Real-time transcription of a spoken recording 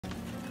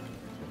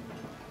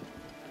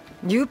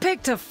You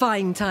picked a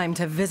fine time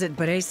to visit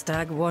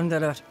Brestag,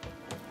 Wanderer.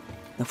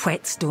 The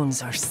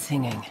whetstones are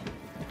singing.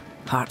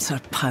 Hearts are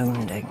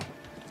pounding.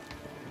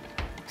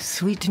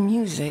 Sweet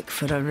music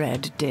for a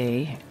red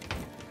day.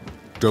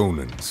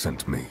 Donan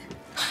sent me.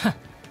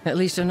 At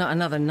least you're not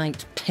another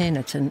knight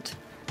penitent.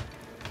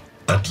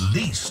 At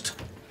least.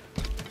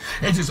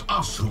 It is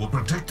us who will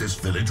protect this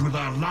village with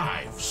our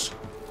lives.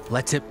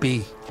 Let it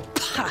be.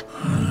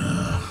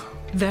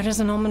 There is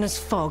an ominous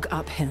fog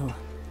uphill.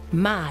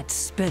 Mad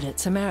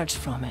spirits emerge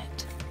from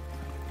it.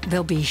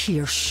 They'll be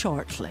here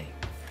shortly.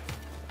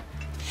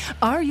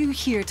 Are you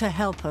here to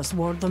help us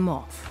ward them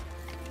off?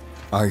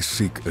 I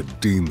seek a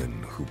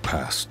demon who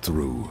passed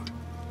through.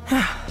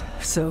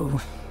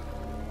 So,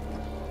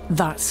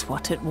 that's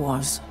what it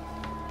was.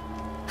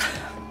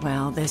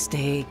 Well, this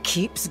day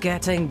keeps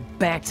getting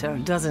better,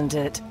 doesn't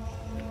it?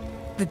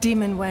 The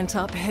demon went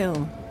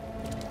uphill,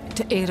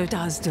 to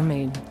Erida's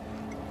domain.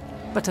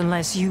 But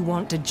unless you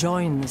want to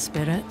join the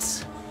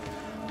spirits,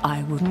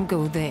 I wouldn't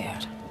go there.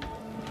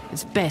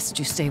 It's best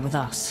you stay with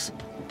us.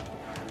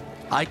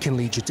 I can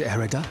lead you to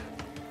Erida.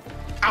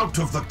 Out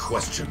of the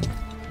question.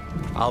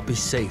 I'll be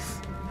safe.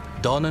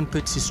 Donan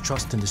puts his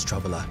trust in this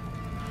traveler.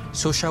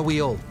 So shall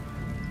we all.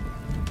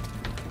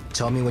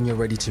 Tell me when you're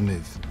ready to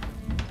move.